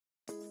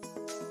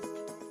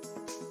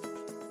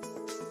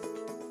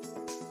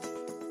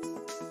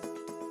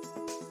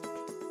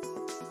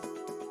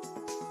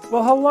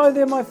Well, hello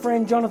there, my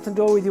friend. Jonathan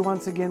Doyle with you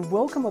once again.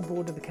 Welcome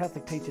aboard to the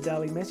Catholic Teacher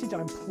Daily Message.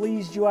 I'm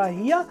pleased you are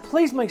here.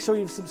 Please make sure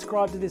you've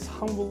subscribed to this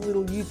humble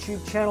little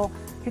YouTube channel.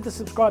 Hit the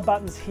subscribe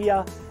buttons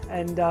here.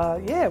 And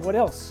what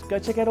else? Go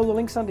check out all the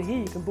links under here.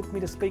 You can book me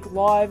to speak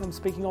live. I'm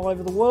speaking all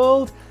over the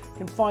world. You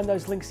can find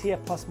those links here,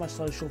 plus my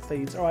social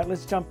feeds. All right,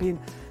 let's jump in.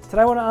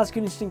 Today I want to ask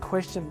you an interesting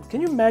question.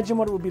 Can you imagine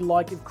what it would be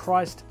like if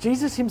Christ,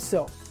 Jesus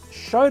himself,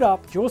 showed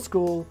up at your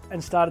school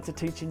and started to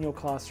teach in your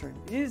classroom?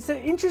 It's an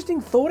interesting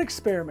thought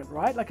experiment,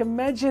 right? Like,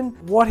 imagine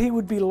what he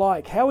would be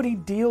like. How would he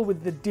deal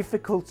with the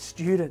difficult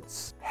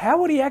students? How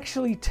would he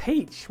actually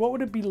teach? What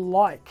would it be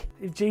like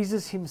if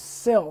Jesus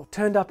himself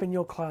turned up in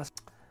your class?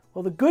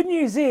 Well, the good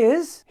news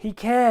is he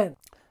can.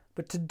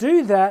 But to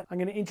do that, I'm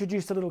going to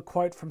introduce a little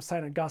quote from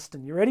St.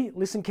 Augustine. You ready?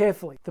 Listen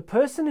carefully. The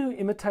person who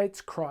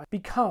imitates Christ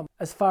become,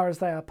 as far as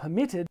they are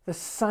permitted, the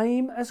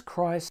same as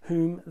Christ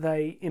whom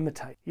they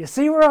imitate. You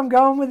see where I'm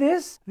going with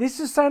this? This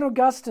is St.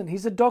 Augustine.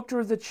 He's a doctor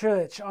of the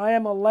church. I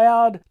am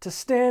allowed to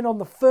stand on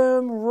the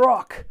firm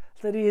rock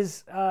that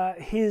is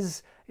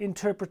his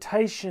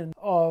interpretation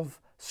of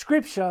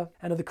Scripture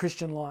and of the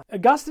Christian life.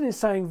 Augustine is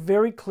saying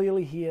very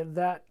clearly here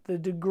that the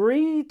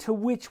degree to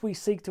which we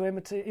seek to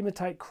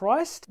imitate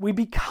Christ, we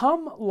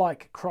become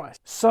like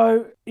Christ.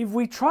 So if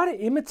we try to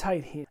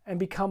imitate him and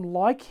become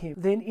like him,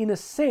 then in a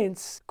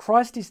sense,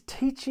 Christ is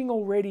teaching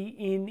already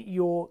in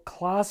your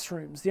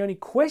classrooms. The only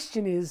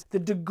question is the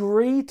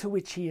degree to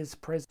which he is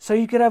present. So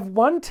you could have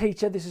one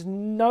teacher, this is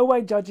no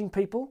way judging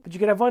people, but you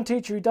could have one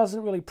teacher who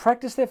doesn't really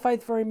practice their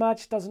faith very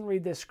much, doesn't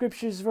read their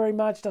scriptures very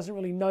much, doesn't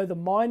really know the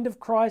mind of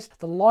Christ,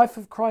 the life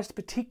of Christ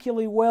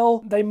particularly well.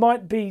 They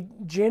might be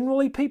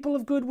generally people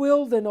of goodwill.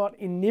 They're not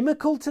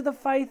inimical to the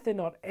faith. They're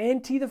not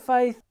anti the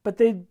faith, but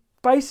they're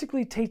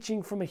basically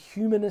teaching from a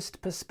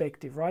humanist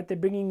perspective, right? They're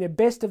bringing their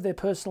best of their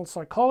personal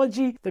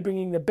psychology. They're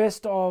bringing the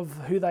best of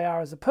who they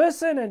are as a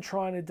person and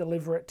trying to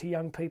deliver it to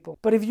young people.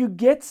 But if you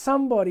get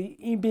somebody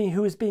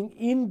who is being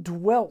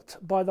indwelt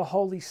by the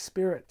Holy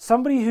Spirit,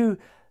 somebody who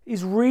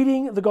is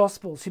reading the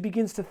Gospels, who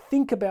begins to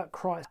think about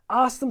Christ,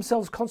 ask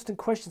themselves constant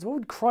questions. What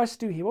would Christ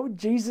do here? What would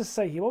Jesus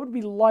say here? What would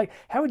it be like?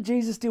 How would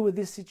Jesus deal with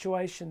this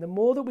situation? The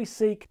more that we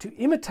seek to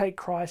imitate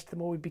Christ, the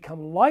more we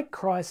become like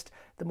Christ,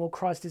 the more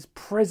Christ is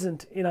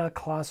present in our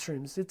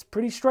classrooms. It's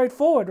pretty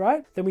straightforward,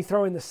 right? Then we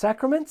throw in the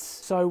sacraments,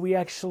 so we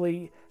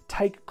actually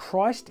take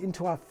Christ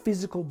into our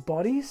physical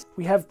bodies.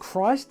 We have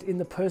Christ in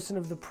the person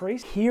of the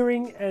priest,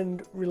 hearing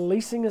and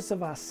releasing us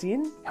of our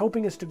sin,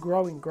 helping us to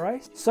grow in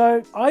grace.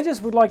 So I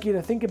just would like you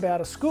to think about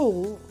a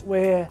school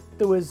where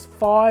there was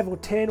 5 or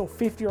 10 or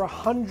 50 or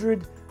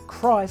 100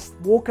 Christ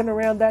walking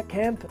around that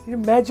campus. Can you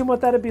imagine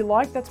what that'd be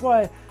like? That's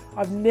why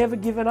I've never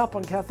given up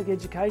on Catholic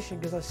education,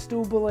 because I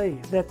still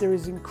believe that there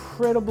is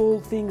incredible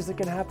things that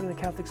can happen in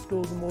the Catholic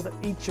schools the more that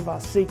each of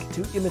us seek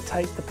to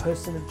imitate the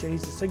person of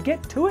Jesus. So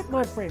get to it,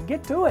 my friend,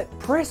 get to it.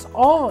 Press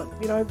on,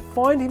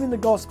 find him in the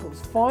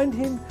Gospels, find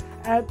him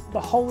at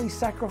the holy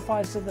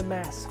sacrifice of the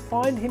Mass,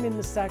 find him in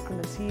the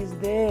sacraments. He is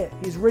there.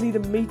 He's ready to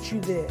meet you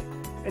there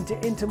and to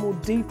enter more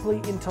deeply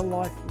into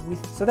life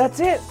with you. So that's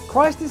it.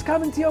 Christ is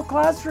coming to your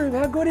classroom.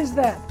 How good is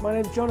that? My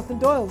name is Jonathan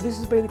Doyle. This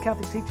has been the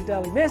Catholic Teacher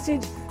Daily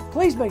Message.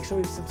 Please make sure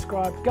you've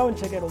subscribed. Go and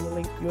check out all the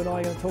links. You and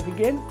I are going to talk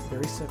again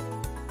very soon.